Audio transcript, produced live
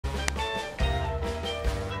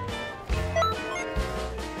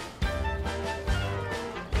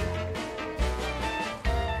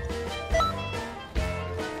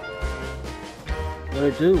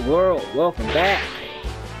What it do, world? Welcome back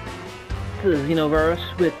to the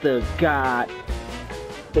Xenoverse with the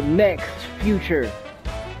next future. You know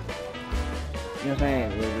what I'm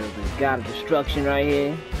saying? The god of destruction right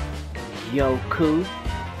here. Yoku.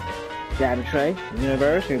 Data Tray,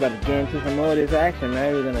 Xenoverse. We're about to get into some more of this action,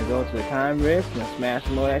 man. We're gonna go to the time rift, we're gonna smash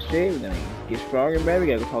some more of that shit. We're gonna get stronger, man. We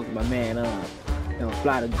gotta go talk to my man, we're gonna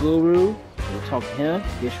fly the Guru. We'll talk to him,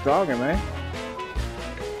 get stronger, man.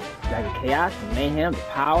 Like the chaos, the mayhem, the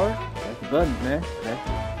power. That's the buttons, man.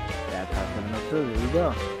 That's how it's coming up too. Here we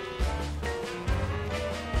go.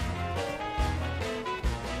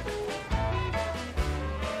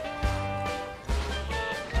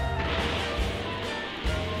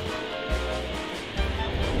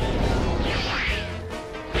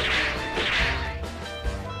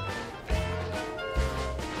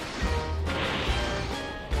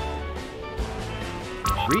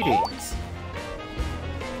 Greetings.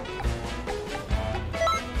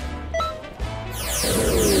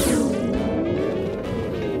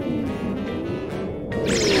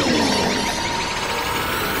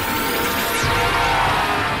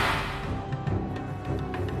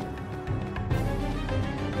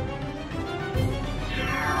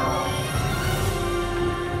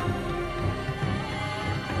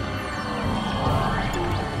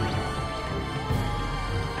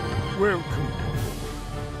 Welcome.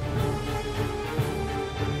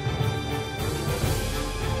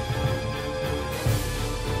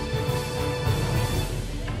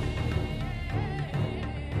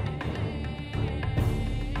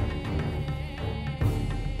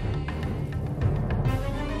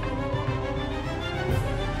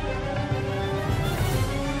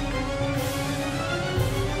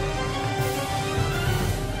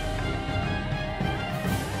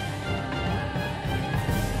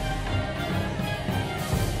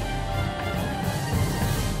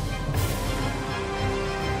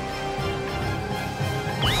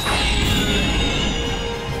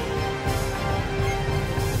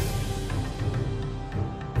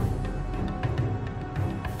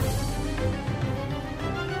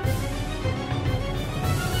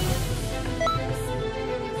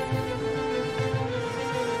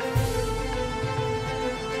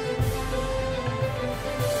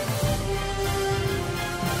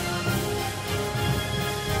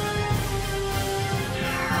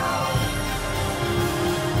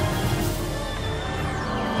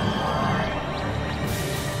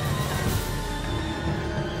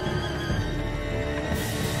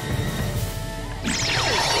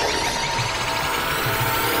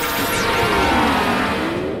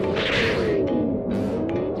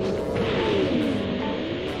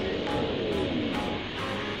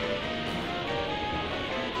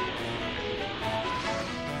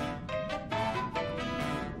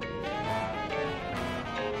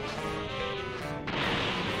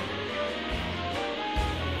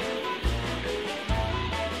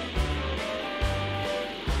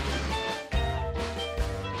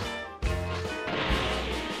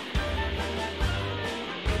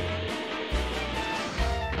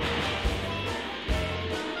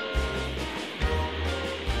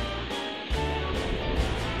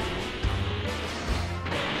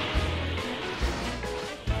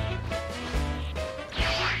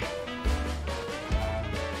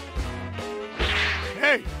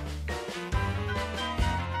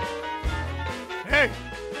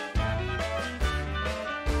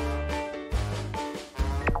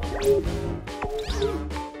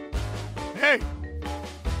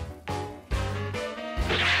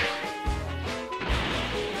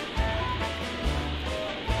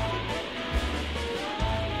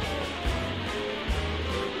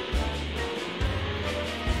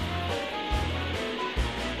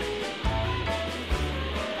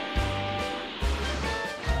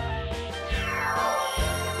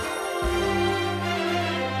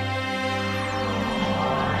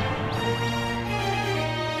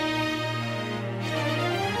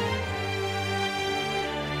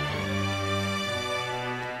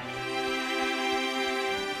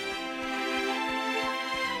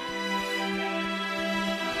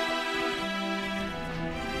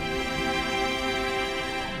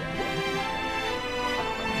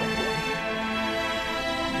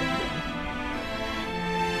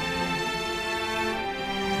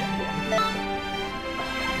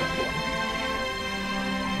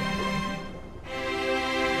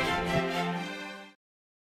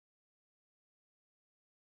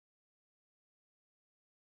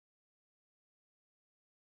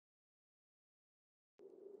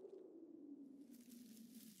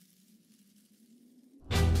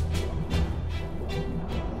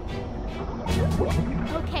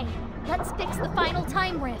 single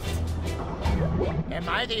time rift. Am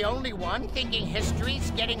I the only one thinking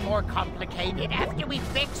history's getting more complicated after we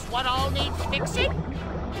fix what all needs fixing?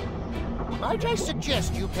 Might I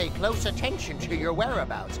suggest you pay close attention to your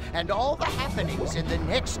whereabouts and all the happenings in the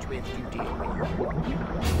next rift you deal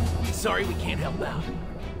with? Sorry we can't help out,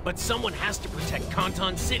 but someone has to protect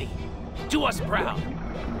Canton City. Do us proud.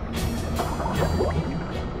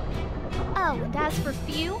 Oh, and as for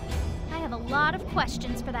Few, I have a lot of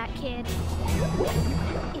questions for that kid.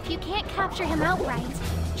 If you can't capture him outright,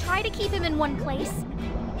 try to keep him in one place.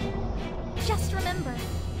 Just remember,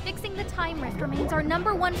 fixing the time rift remains our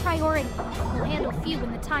 #1 priority. We'll handle Few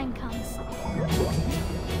when the time comes.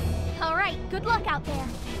 All right, good luck out there.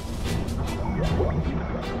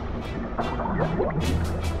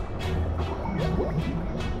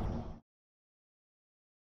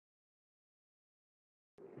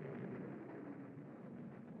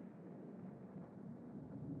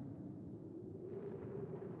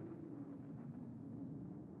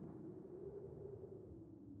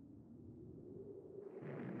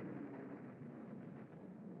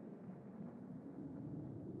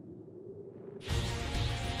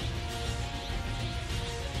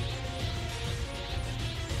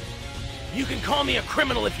 You can call me a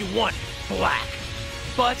criminal if you want, Black.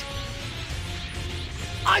 But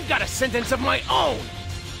I've got a sentence of my own!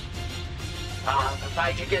 The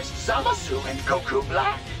fight against Zamasu and Goku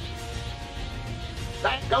Black.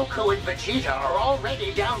 That Goku and Vegeta are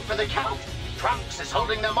already down for the count. Trunks is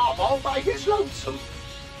holding them off all by his lonesome.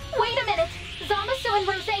 Wait a minute! Zamasu and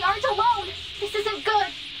Rose aren't alone! This isn't good!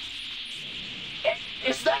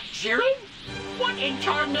 Is that Jiren? What in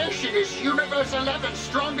tarnation is Xenoverse 11's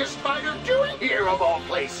strongest fighter doing here of all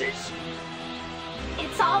places?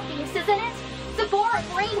 It's obvious, isn't it? Zebora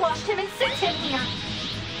brainwashed him and sent him here!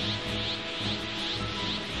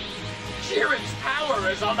 Jiren's power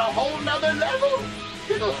is on a whole nother level!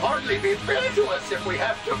 It'll hardly be fair to us if we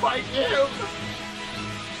have to fight him!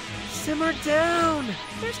 Simmer down!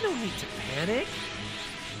 There's no need to panic.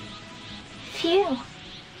 Phew.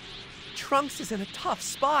 Trunks is in a tough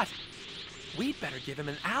spot. We'd better give him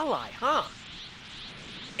an ally, huh?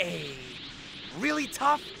 A really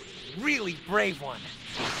tough, really brave one.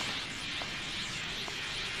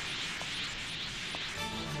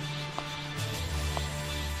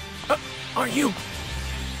 Are you?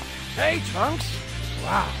 Hey, Trunks!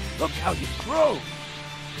 Wow, look how you grow!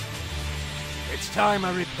 It's time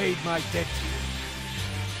I repaid my debt to you.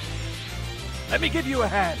 Let me give you a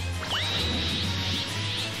hand.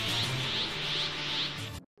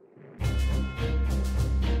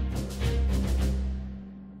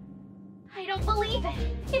 I don't believe it!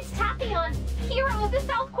 It's Tapion, hero of the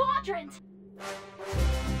South Quadrant!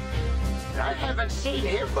 I haven't seen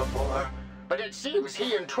him before, but it seems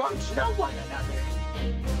he and Trunks know one another.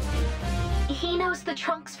 He knows the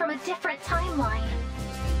Trunks from a different timeline.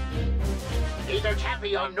 Neither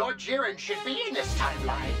Tapion nor Jiren should be in this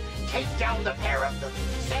timeline. Take down the pair of them.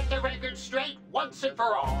 Set the record straight once and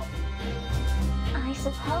for all. I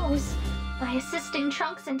suppose, by assisting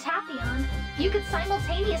Trunks and Tapion, you could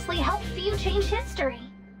simultaneously help Few change history.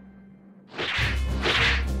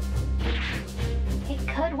 It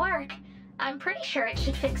could work. I'm pretty sure it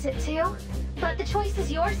should fix it too. But the choice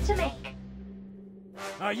is yours to make.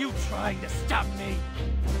 Are you trying to stop me?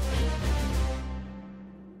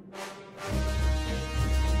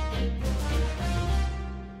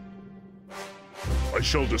 I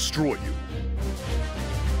shall destroy you.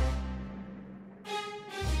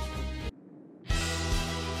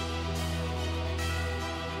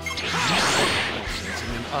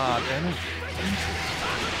 Sensing an odd energy.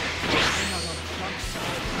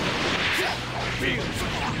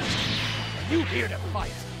 Are you here to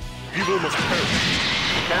fight? Evil must perish.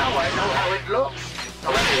 Now I know how it looks.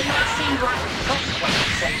 But it did not seem right. That's what I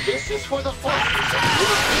say. This is for the forces of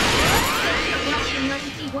Not in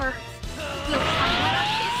empty words. We'll let our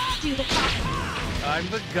fists do the talking. I'm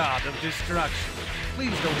the god of destruction.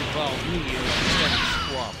 Please don't involve me in your petty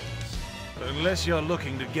squabbles. Unless you're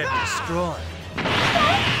looking to get destroyed.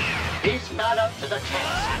 He's not up to the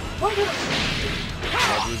task. What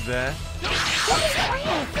was that?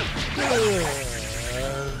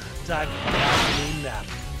 Time for an afternoon nap.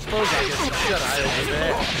 Suppose I'll get some shut-eye over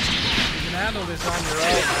there. You can handle this on your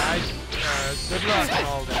own, right? Good luck and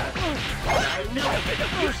all that. I knew it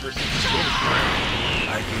was useless.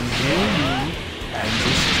 I can heal you and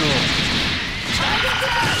destroy.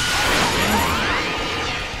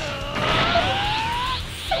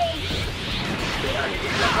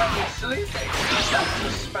 When you're sleeping, that's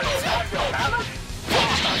a special on your palate.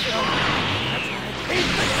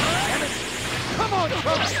 Damn it! Come on,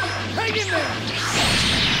 Trunks! Hang in there!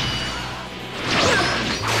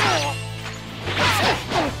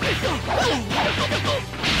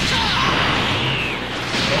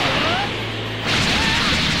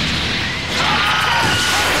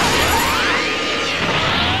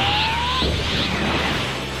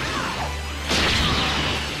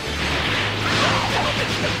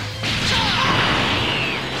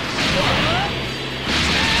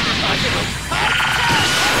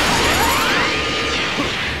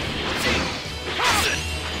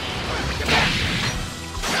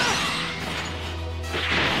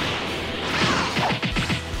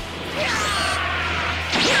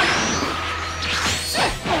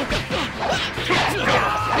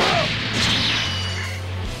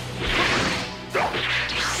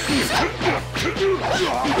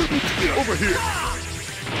 Over here!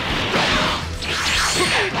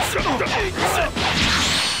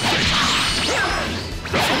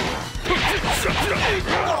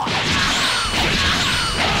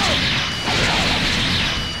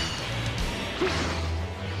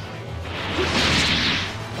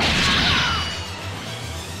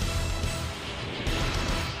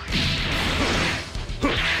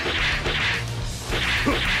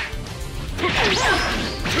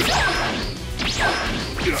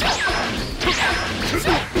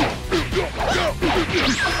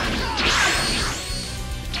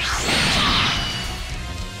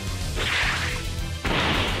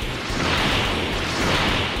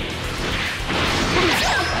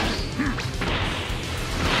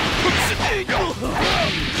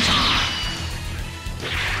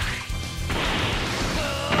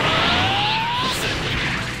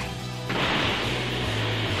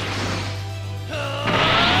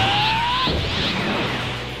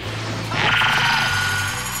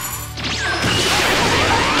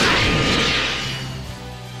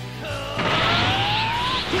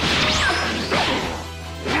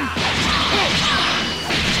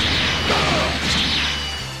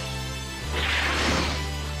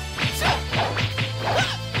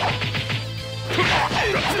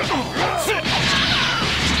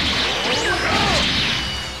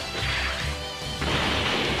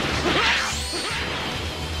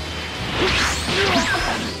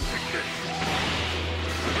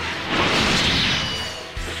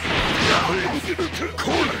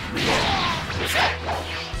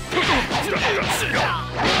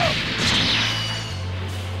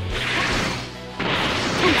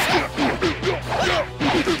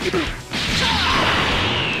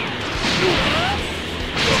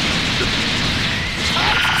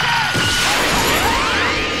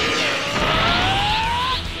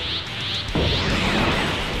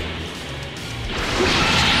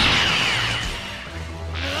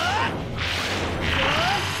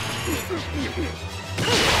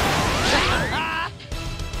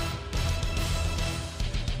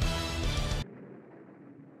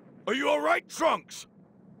 Are you all right, Trunks?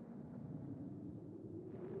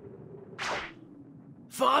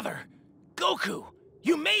 Father! Goku!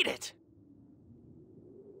 You made it!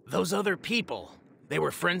 Those other people, they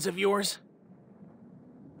were friends of yours?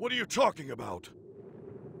 What are you talking about?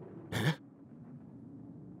 Huh?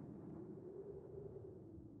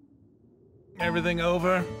 Everything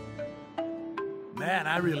over? Man,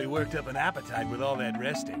 I really worked up an appetite with all that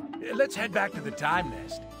resting. Let's head back to the time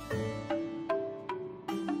nest.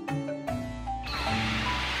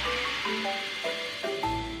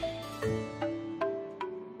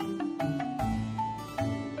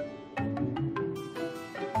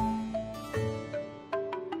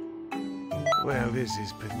 Well, this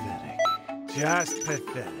is pathetic. Just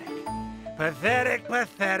pathetic. Pathetic,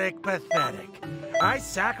 pathetic, pathetic. I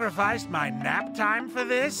sacrificed my nap time for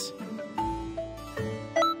this?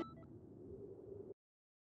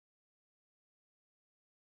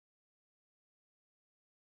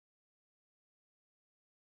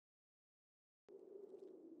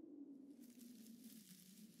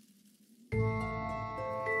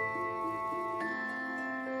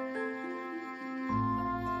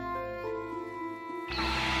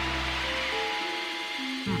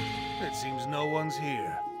 It seems no one's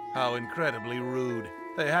here. How incredibly rude.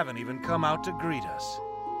 They haven't even come out to greet us.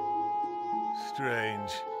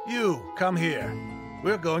 Strange. You, come here.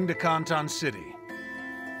 We're going to Kanton City.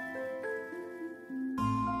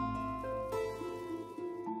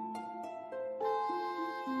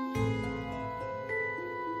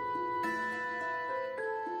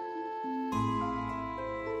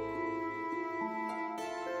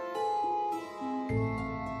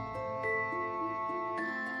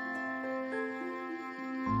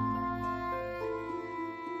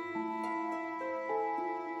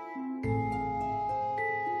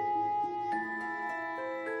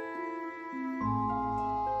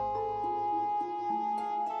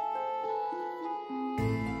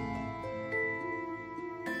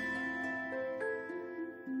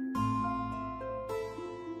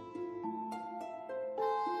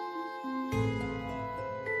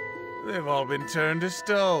 They've all been turned to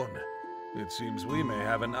stone. It seems we may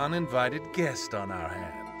have an uninvited guest on our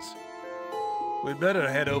hands. We'd better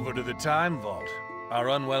head over to the Time Vault. Our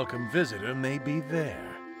unwelcome visitor may be there.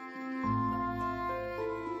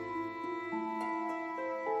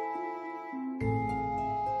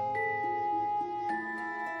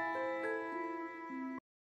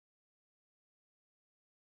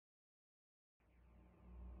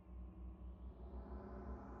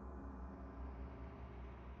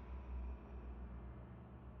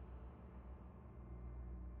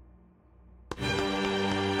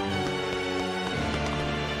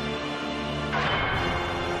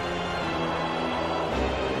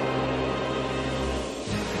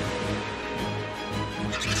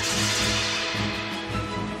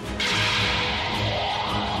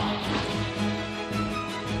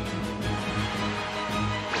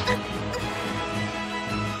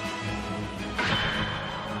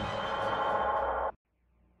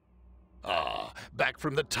 Back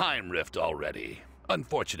from the Time Rift already.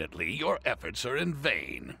 Unfortunately, your efforts are in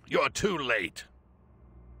vain. You're too late.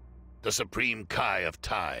 The Supreme Kai of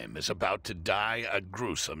Time is about to die a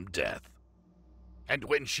gruesome death. And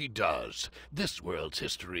when she does, this world's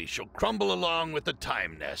history shall crumble along with the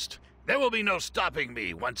Time Nest. There will be no stopping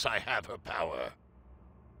me once I have her power.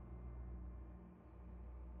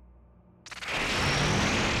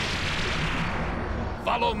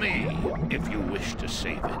 Follow me if you wish to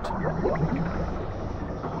save it.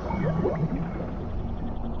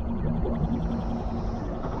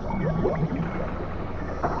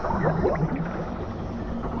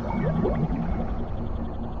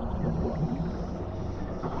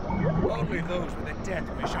 Only those with a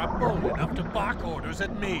death wish are bold enough to bark orders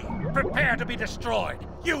at me. Prepare to be destroyed.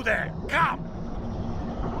 You there, come!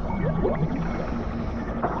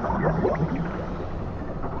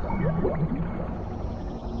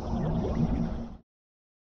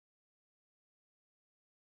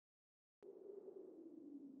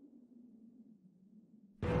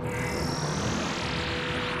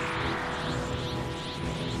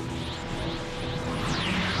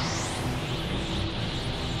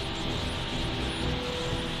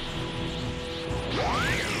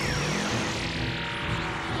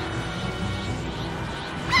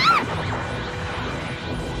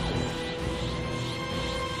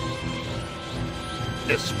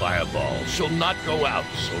 This fireball shall not go out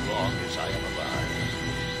so long as I am alive.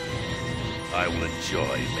 I will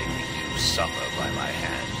enjoy making you suffer by my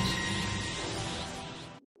hands.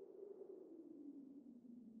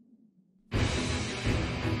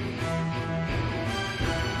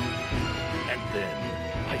 And then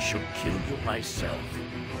I shall kill you myself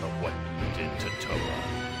for what you did to Toa.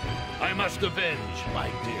 I must avenge my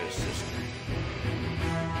dear sister.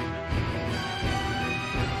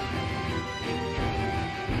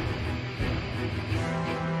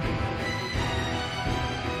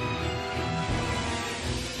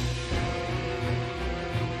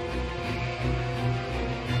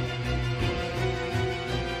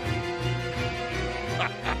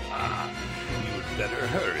 Better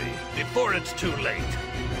hurry, before it's too late.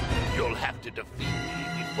 You'll have to defeat me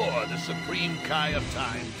before the Supreme Kai of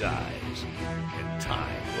Time dies. And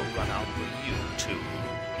time will run out for you, too.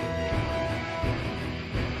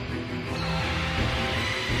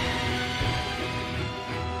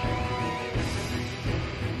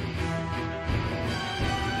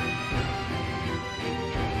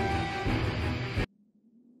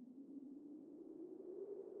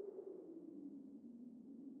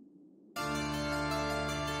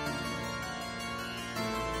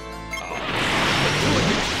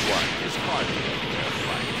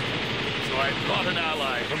 I brought an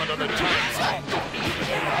ally from another time.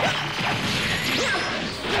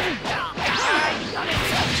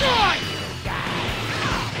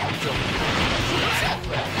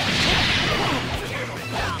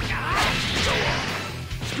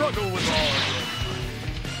 Struggle with all of them.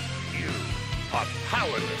 You are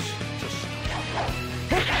powerless to stop.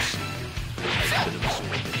 I could have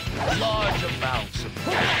swayed large amounts of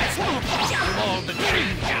gas from all the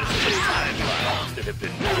changes in the timelines that have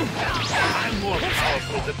been made. I'm more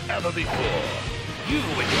powerful than ever before. You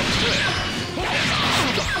and your friends cannot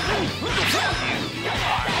stop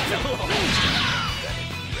me.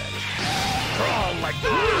 Crawl like the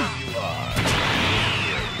bird you are.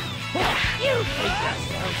 You think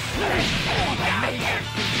you're so amazing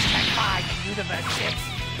at my Xenoverse 6.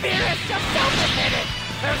 Fear is just so pathetic.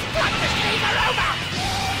 Those practice days are over.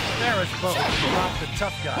 There is both. Not the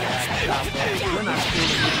tough guy. We're not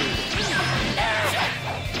fooling you.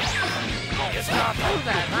 It's not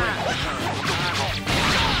over, huh?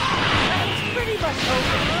 It's pretty much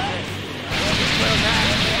over. Well,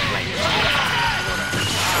 now,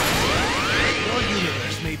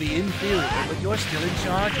 You're still in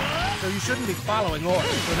charge, so you shouldn't be following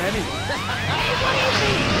orders from anyone.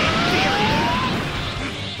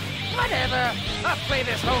 Whatever. I'll play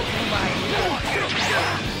this whole thing by ear.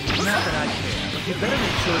 Not that I care, but you better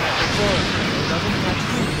make sure that the foreigner doesn't catch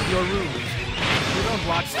wind of your rules. If you don't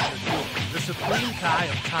watch the rule, the supreme Kai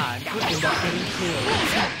of time could end up getting killed.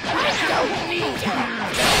 I don't need to.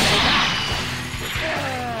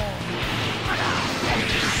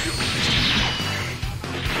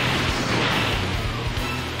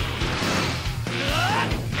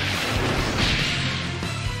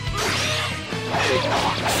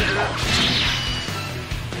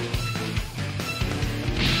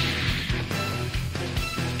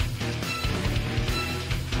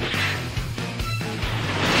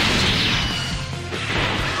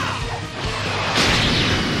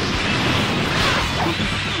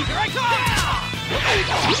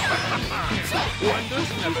 Wonders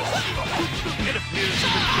never stop. It appears to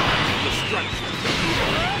be God's destruction.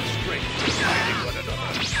 Straight to fighting one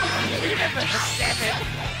another. You never step it.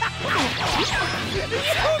 You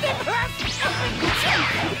never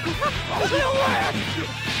It'll work.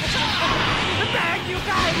 Thank you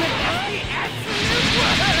guys. That's the absolute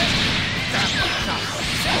word.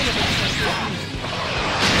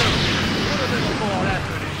 Put a little more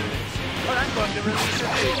effort into this, but I'm going to release a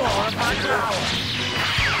bit more of my power.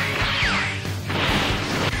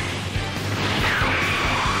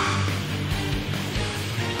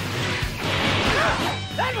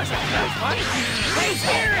 That was a close one. Hey,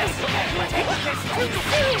 Xenoverse! You take this too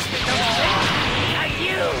seriously, don't you think? Now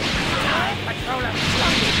you, time controller,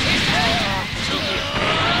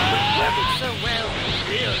 working so well,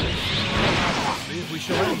 really. Obviously, if we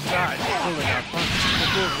show any signs of pulling our punches, the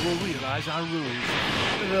book will realize our rules.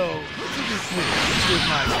 Though, to be clear, with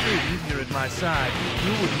my student here at my side,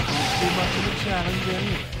 you wouldn't prove too much of a challenge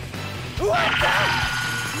anyway. What the?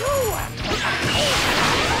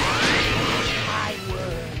 My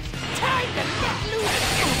words. Time to get loose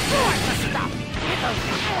before the stop.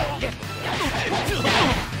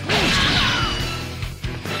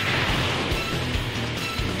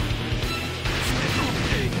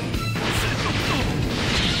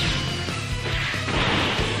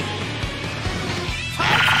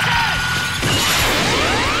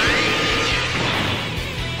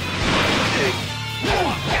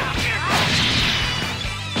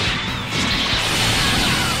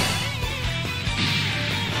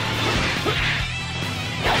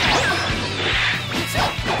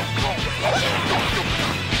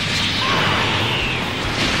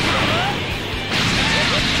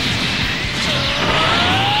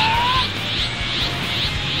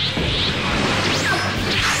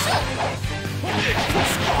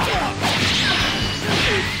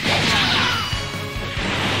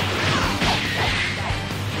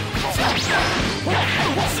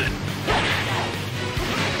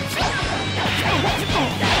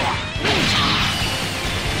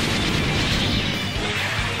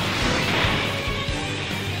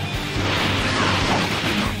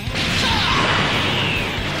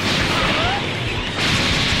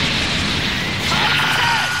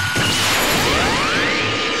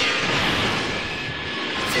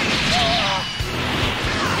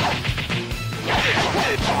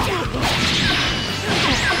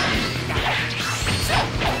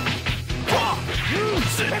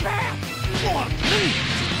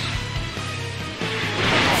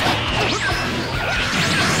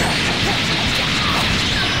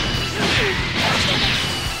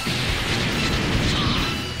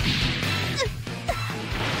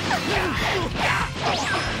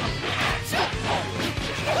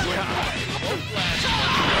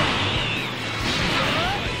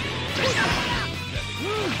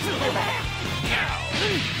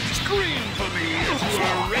 Scream for me as you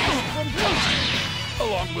are erased from time,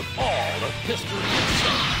 along with all of history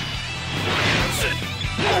itself.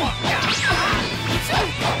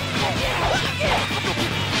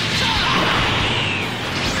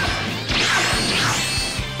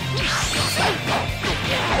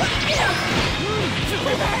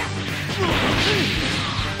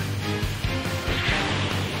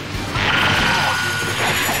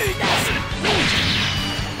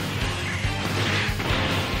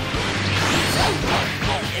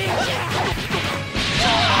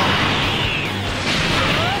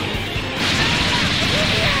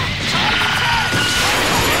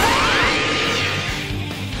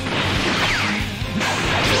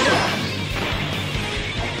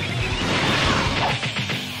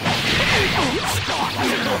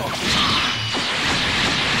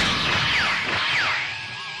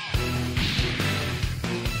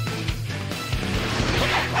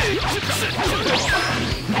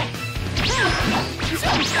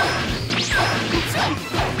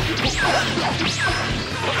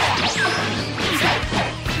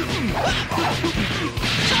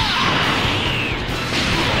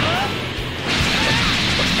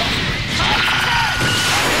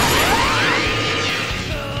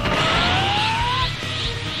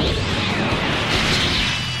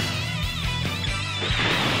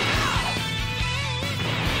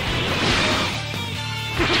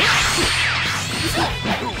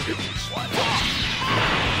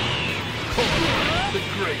 The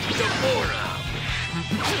great Gamora!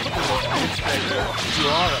 Inspector, you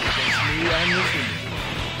are up against me and the Xenoverse.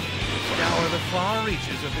 Scour the far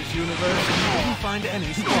reaches of this universe and you won't find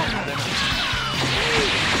any stronger than us.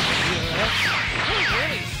 We're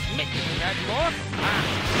really smitten with that morph.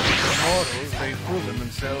 The mortals, they've proven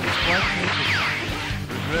themselves quite capable.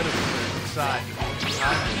 Regrettable they're inside of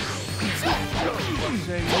time. What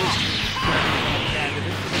say you?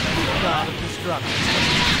 Candidate for the next round of destruction.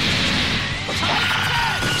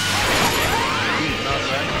 He's not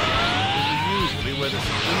right. This is usually where the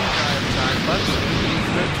Supreme Time Bunch leaves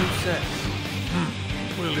their 2 cents.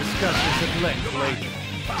 We'll discuss this at length later.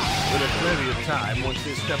 We'll have plenty of time once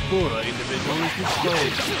this Tapura individual is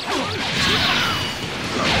disposed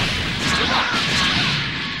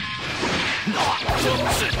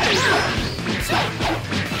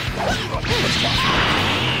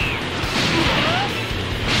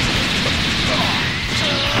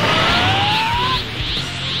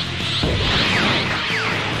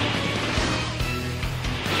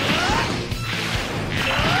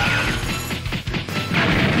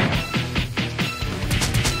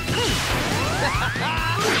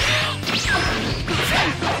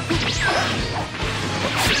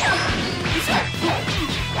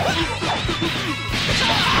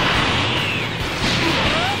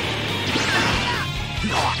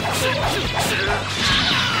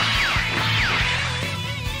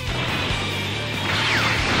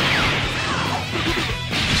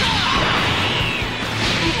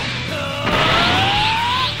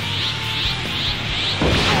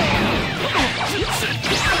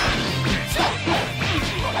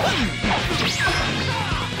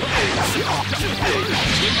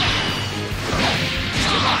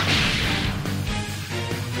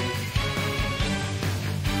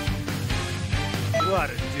What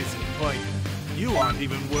a disappointment. You aren't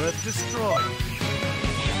even worth destroying.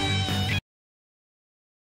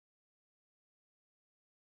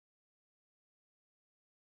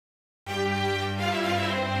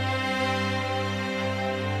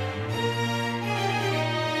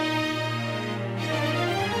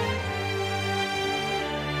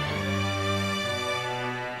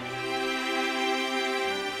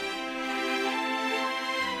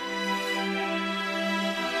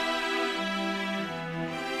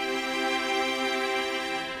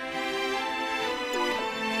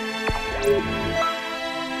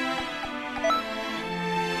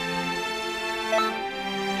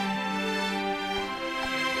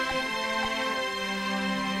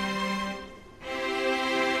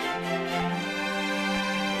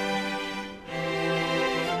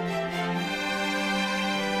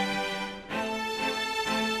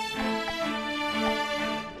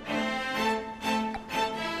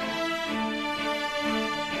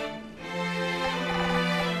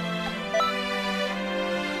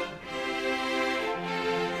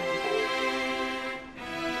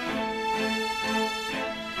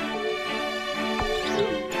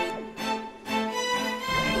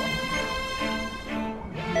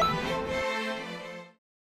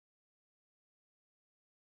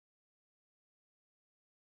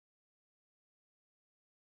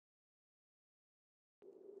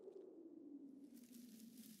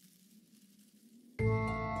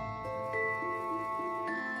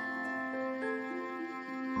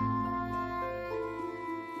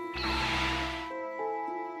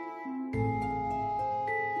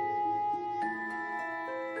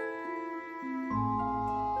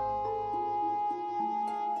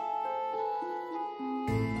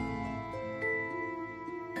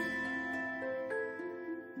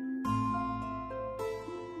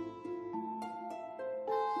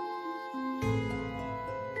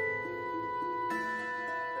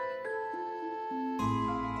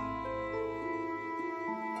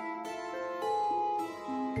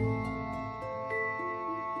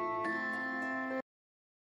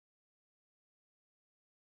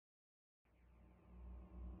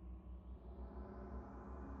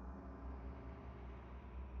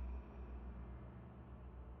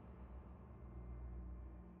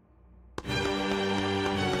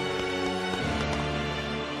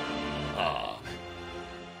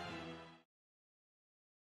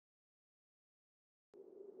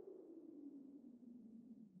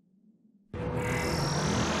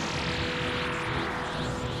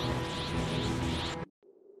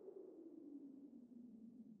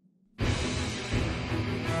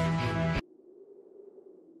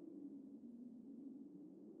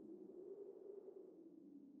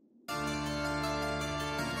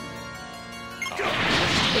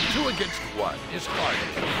 2 against 1 is hard to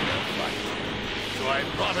keep in a fight. So I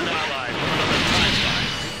brought an ally from another timeline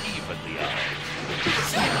to even the odds.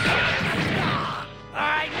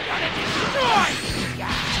 I'm gonna destroy you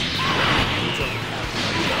guys! You don't have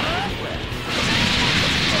much left.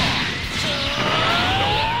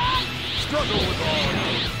 Struggle with all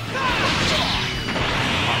you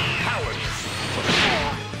are powerless.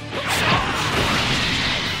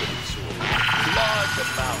 Large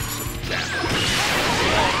amounts of damage.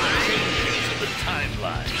 All the changes of the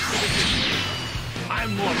timeline.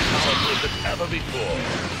 I'm more powerful than ever before.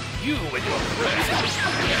 You and your friends can't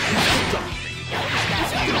stop me.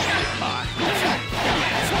 You are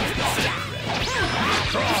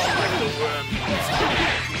crawl like the worm.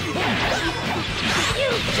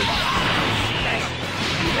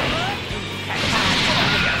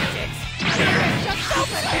 Just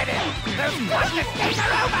open it! There's one mistake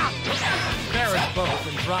over! Spare us both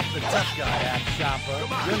and drop the tough guy act, Chopper.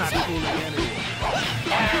 You're not fooling anyone.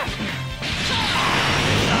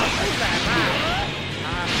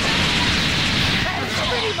 I was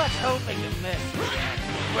pretty much hoping to miss.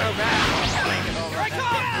 Well, that's thinking over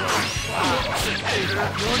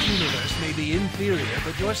Your universe may be inferior,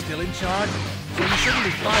 but you're still in charge. So you shouldn't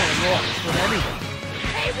be following orders from anyone.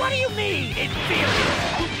 Hey, what do you mean, inferior?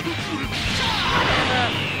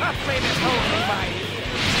 I'll play this whole thing by ear.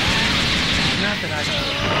 Not that I know.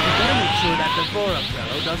 You better make sure that the Bora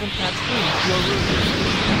fellow doesn't catch wind of your rumors.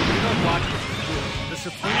 You don't watch this before. The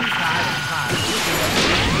Supreme Tide of Time will be up to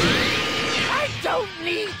you. I don't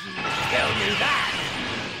need you to tell me that.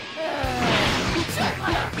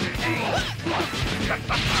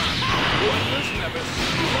 Listen, Evers.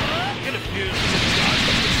 It appears that the god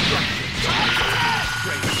of destruction is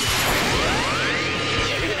great.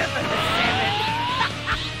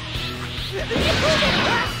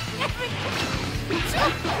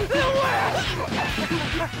 The worst!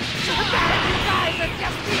 You guys are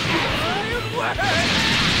just the absolute worst!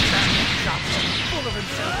 Chopper, full of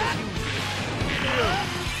himself as usual.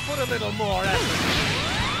 Put a little more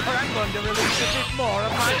effort, or I'm going to release a bit more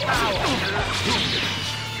of my power.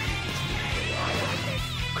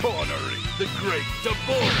 Cornering the great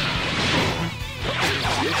Deborah.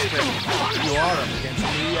 You are up against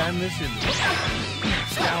me and this industry.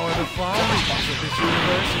 Scour the far reaches of this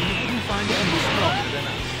universe and you wouldn't find any stronger than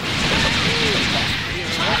us.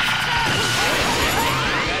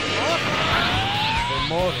 For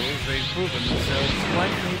mortals, they've proven themselves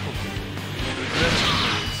quite capable.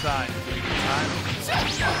 Regrettably, inside time. So,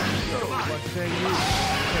 what say you?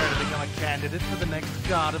 Prepare to become a candidate for the next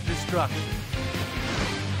god of destruction.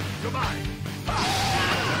 Goodbye.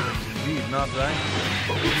 Indeed, not right.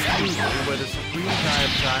 It's usually where the Supreme Tide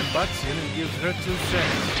of Time butts in and gives her 2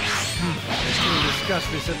 cents. We'll discuss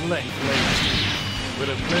this at length later. We'll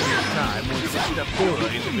have plenty of time once this Deborah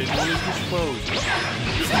individual is disposed of.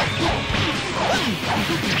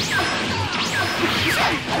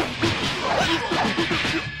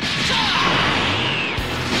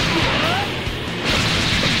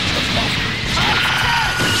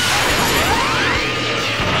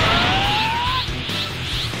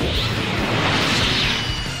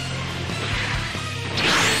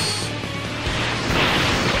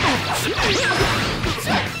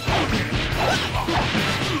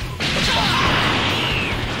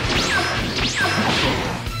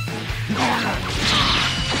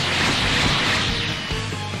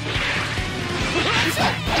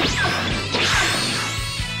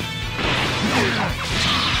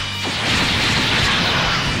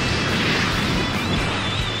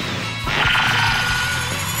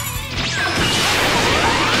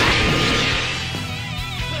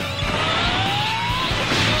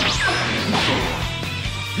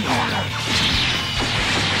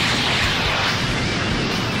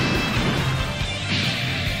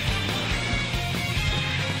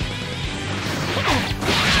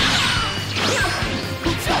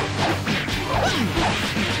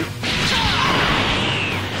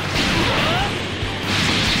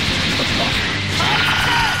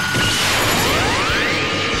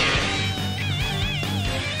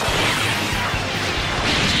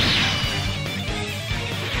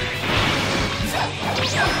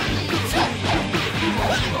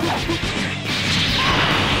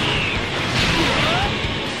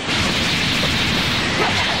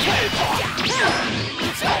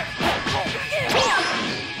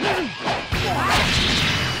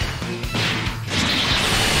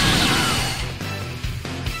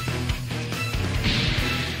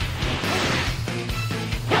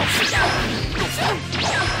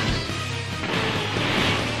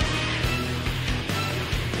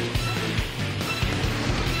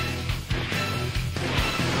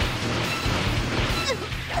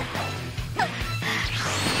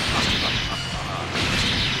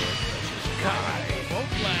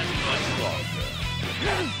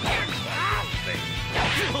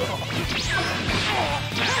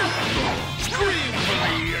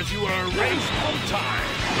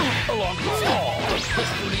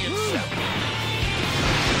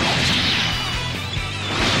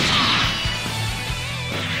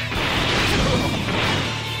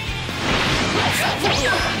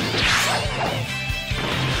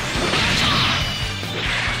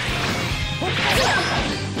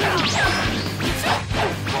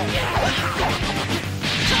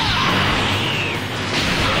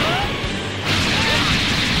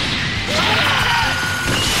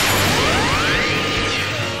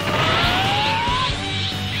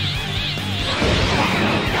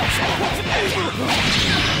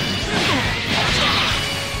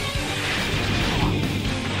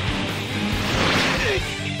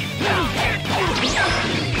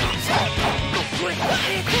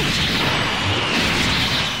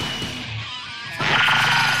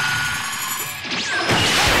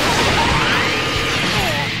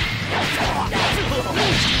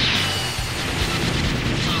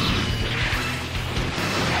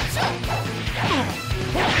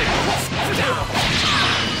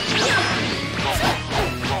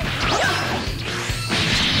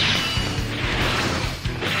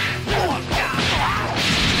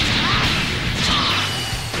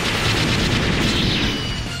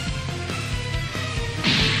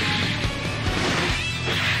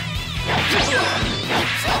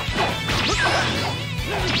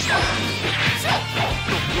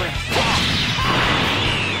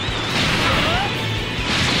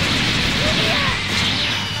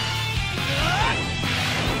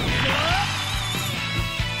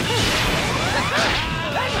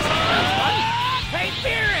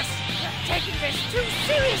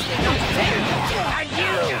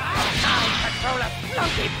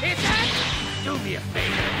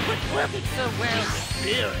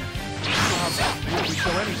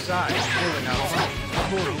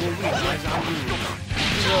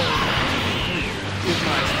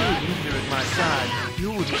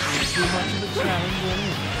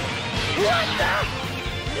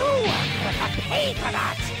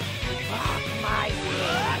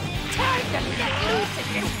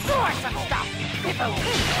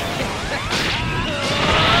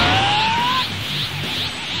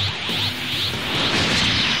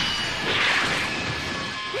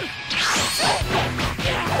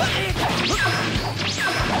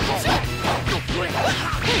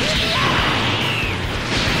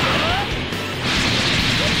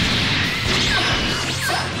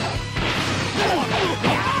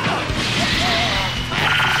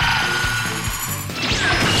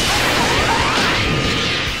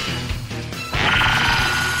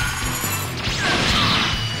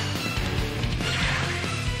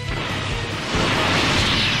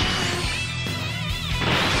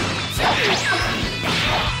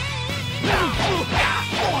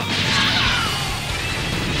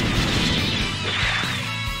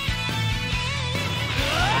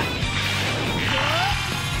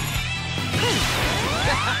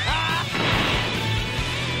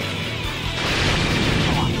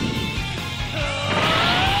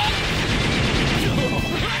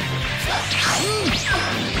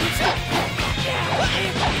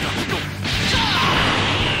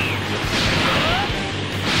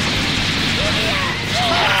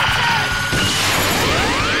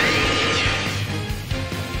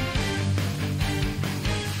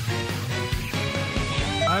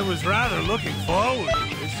 I was rather looking forward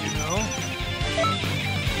to this, you know.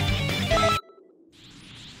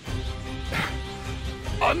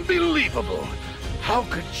 Unbelievable! How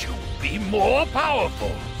could you be more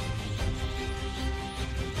powerful?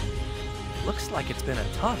 Looks like it's been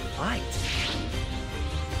a tough fight.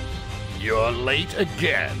 You're late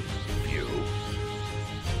again, Few.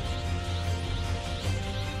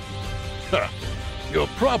 Huh. You're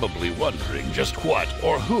probably wondering just what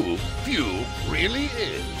or who Few really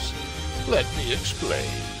is. Let me explain.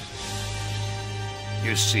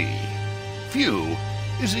 You see, Few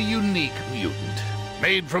is a unique mutant,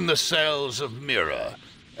 made from the cells of Mira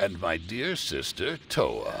and my dear sister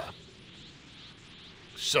Toa.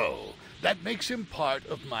 So, that makes him part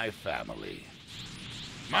of my family.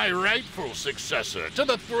 My rightful successor to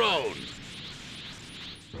the throne.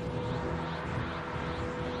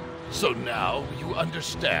 So now you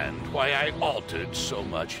understand why I altered so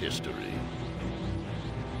much history.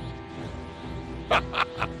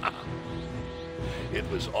 It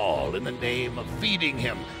was all in the name of feeding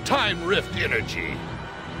him Time Rift energy.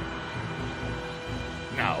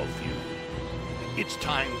 Now, Few, it's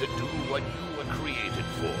time to do what you were created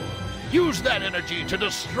for. Use that energy to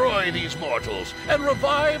destroy these mortals and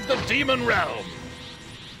revive the demon realm.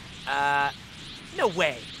 No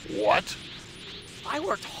way. What? I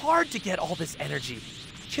worked hard to get all this energy.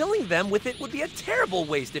 Killing them with it would be a terrible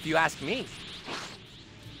waste if you ask me.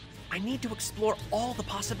 I need to explore all the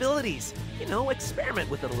possibilities. You know, experiment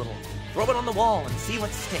with it a little. Throw it on the wall and see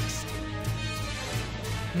what sticks.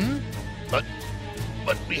 But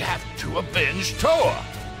we have to avenge Toa.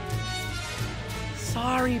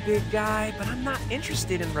 Sorry, big guy, but I'm not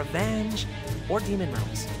interested in revenge or demon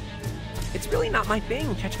realms. It's really not my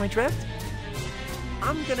thing, catch my drift?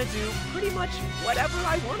 I'm gonna do pretty much whatever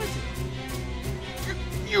I want to do.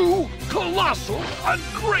 You colossal,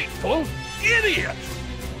 ungrateful idiot!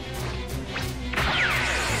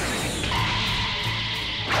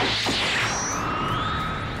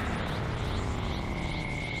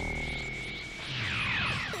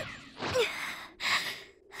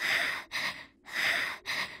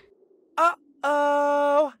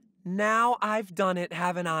 Uh-oh. Now I've done it,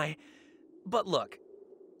 haven't I? But look,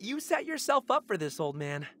 you set yourself up for this, old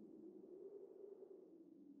man.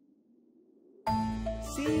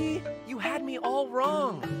 See? You had me all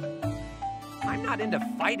wrong. I'm not into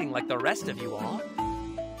fighting like the rest of you all.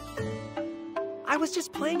 I was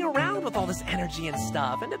just playing around with all this energy and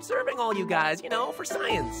stuff and observing all you guys, you know, for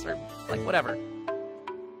science or like whatever.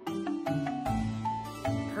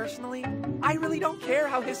 Personally, I really don't care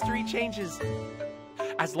how history changes.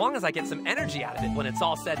 As long as I get some energy out of it when it's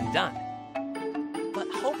all said and done. But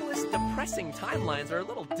hopeless, depressing timelines are a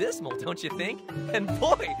little dismal, don't you think? And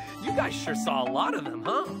boy, you guys sure saw a lot of them,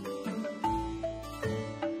 huh?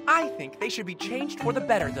 I think they should be changed for the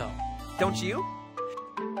better, though. Don't you?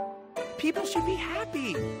 People should be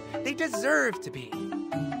happy. They deserve to be.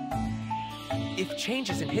 If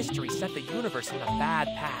changes in history set the universe on a bad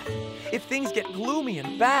path, if things get gloomy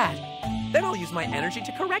and bad, then I'll use my energy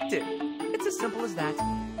to correct it. It's as simple as that.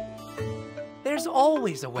 There's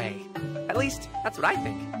always a way. At least, that's what I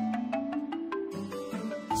think.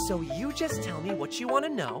 So you just tell me what you want to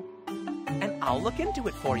know, and I'll look into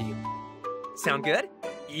it for you. Sound good?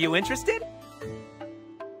 You interested?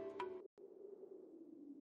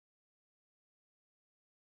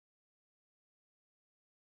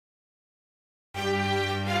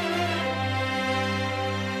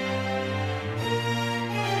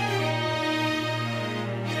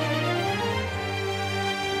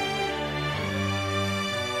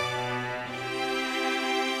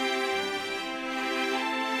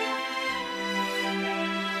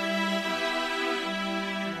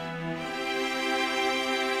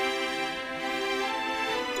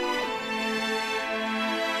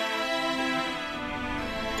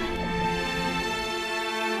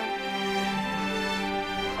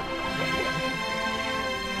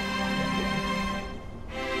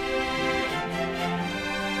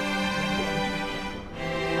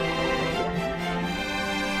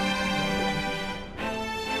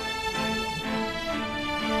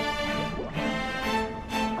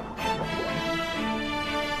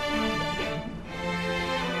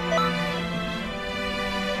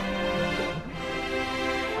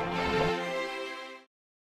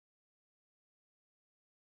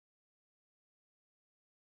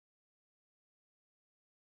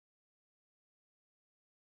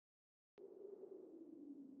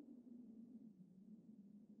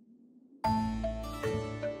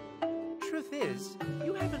 Truth is,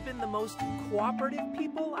 you haven't been the most cooperative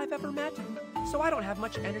people I've ever met, so I don't have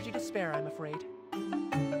much energy to spare, I'm afraid.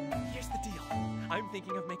 Here's the deal. I'm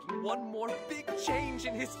thinking of making one more big change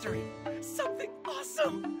in history. Something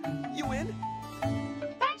awesome! You in?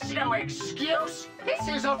 That's no excuse. This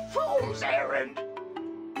is a fool's errand.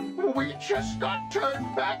 We just got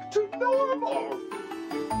turned back to normal.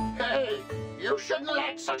 Hey, you shouldn't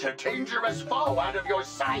let such a dangerous foe out of your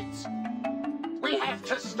sights. We have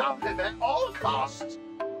to stop him at all costs.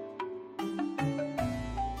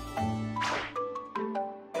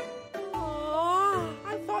 Aww,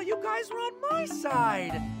 I thought you guys were on my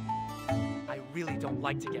side. I really don't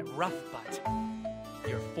like to get rough, but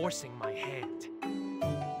you're forcing my hand.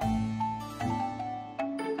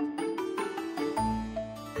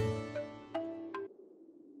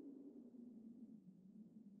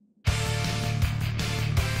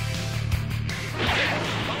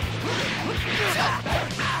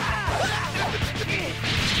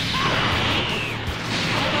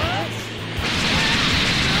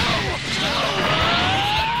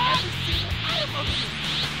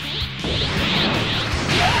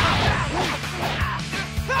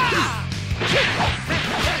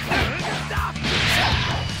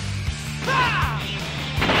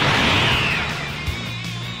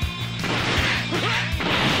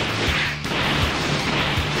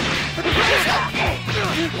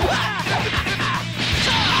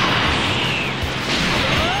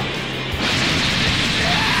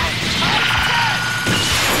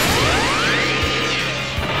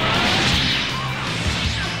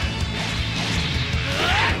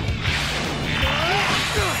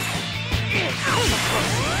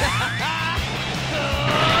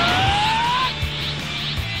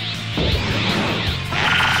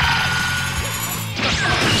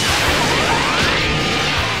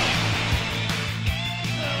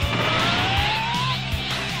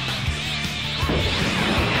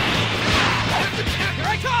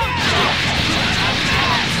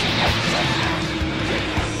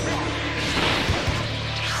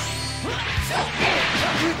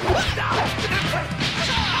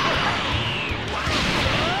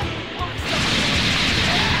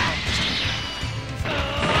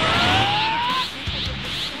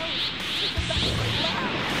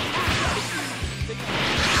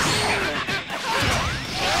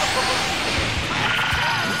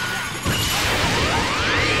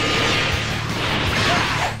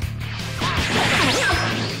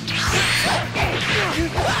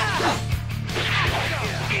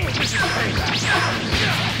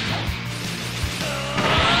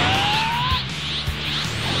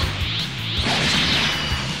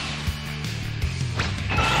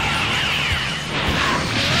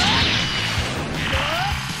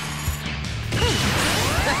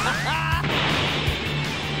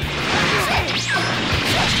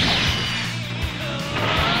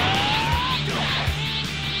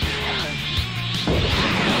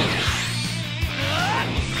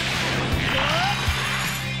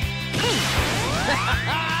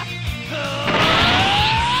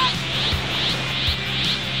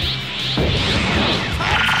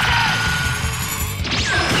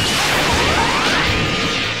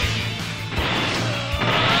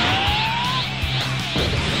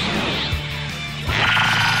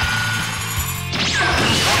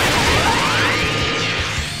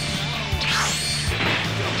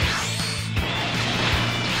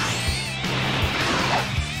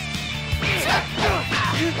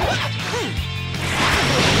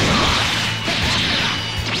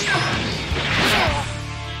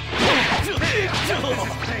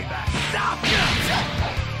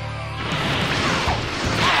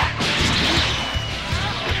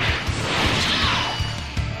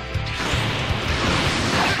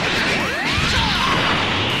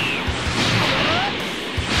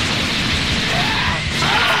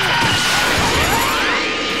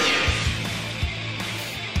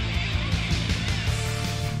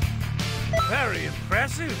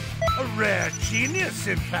 Yes,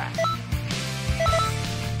 in fact.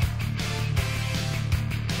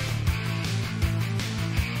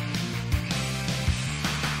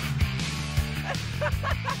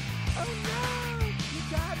 Oh no! You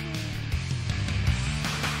got me!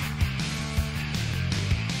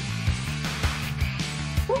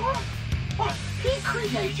 What? He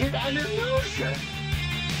created an illusion.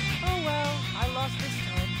 Oh well, I lost this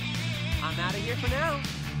time. I'm out of here for now.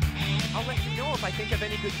 I'll let you know if I think of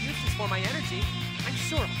any good uses for my energy. I'm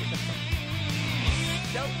sure I'll think of something.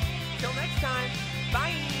 So, till next time,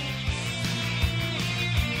 bye!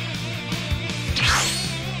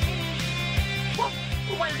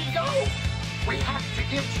 Where'd he go? We have to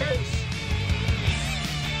give chase.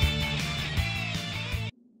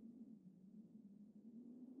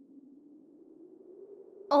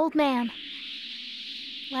 Old man.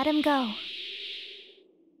 Let him go.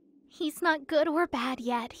 He's not good or bad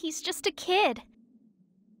yet. He's just a kid.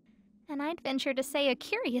 And I'd venture to say a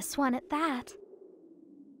curious one at that.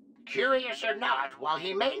 Curious or not, while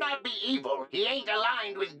he may not be evil, he ain't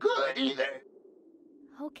aligned with good either.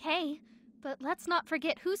 Okay, but let's not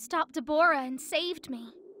forget who stopped Deborah and saved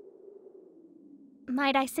me.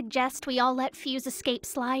 Might I suggest we all let Fuse escape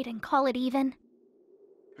slide and call it even?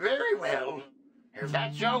 Very well. If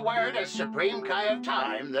that's your word as Supreme Kai of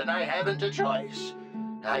Time, then I haven't a choice.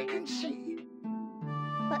 I concede.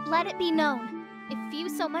 But let it be known, if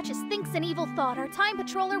Fuse so much as thinks an evil thought, our Time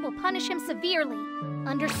Patroller will punish him severely.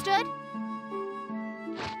 Understood?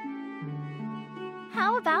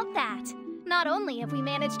 How about that? Not only have we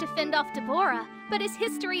managed to fend off Deborah, but his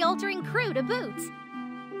history-altering crew to boot.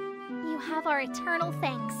 You have our eternal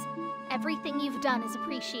thanks. Everything you've done is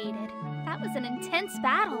appreciated. That was an intense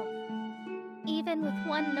battle. Even with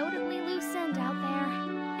one notably loose end out there,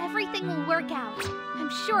 everything will work out.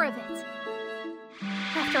 I'm sure of it.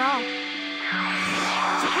 After all,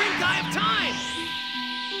 Supreme Kai of Time!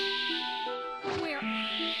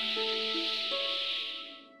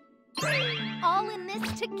 we're all in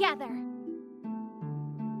this together.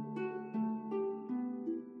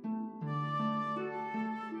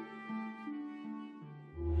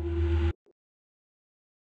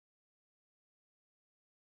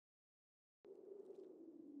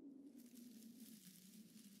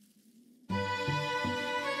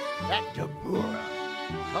 That Deborah.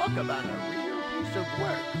 Talk about a real piece of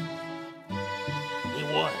work. He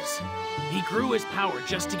was. He grew his power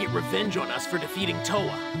just to get revenge on us for defeating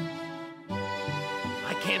Toa.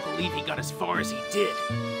 I can't believe he got as far as he did,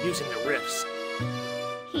 using the rifts.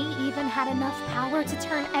 He even had enough power to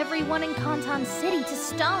turn everyone in Kanton City to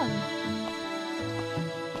stone.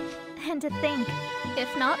 And to think,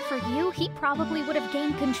 if not for you, he probably would have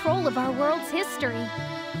gained control of our world's history.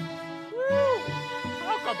 Woo!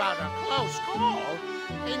 Talk about a close call.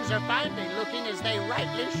 Things are finally looking as they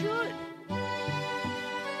rightly should.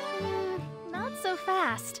 Not so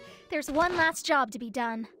fast. There's one last job to be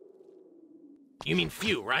done. You mean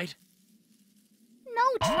Few, right? No,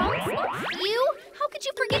 Trunks, not you! How could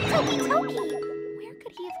you forget Toki Toki? Where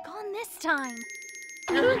could he have gone this time?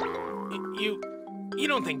 You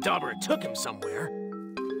don't think Dabura took him somewhere?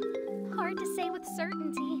 Hard to say with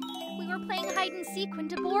certainty. We were playing hide and seek when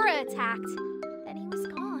Deborah attacked. Then he was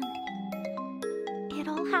gone. It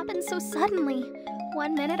all happened so suddenly.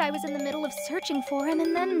 One minute I was in the middle of searching for him,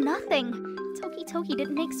 and then nothing. Toki Toki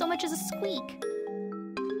didn't make so much as a squeak.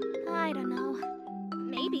 I don't know.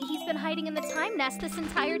 Maybe he's been hiding in the time nest this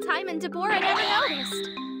entire time and Deborah never noticed.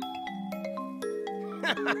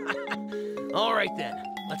 All right then,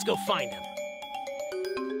 let's go find him.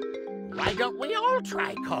 Why don't we all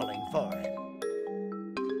try calling for him?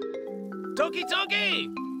 Toki Toki!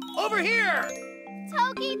 Over here!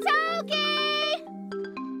 Toki Toki!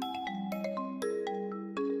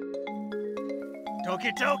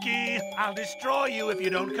 Toki Toki, I'll destroy you if you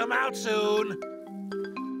don't come out soon.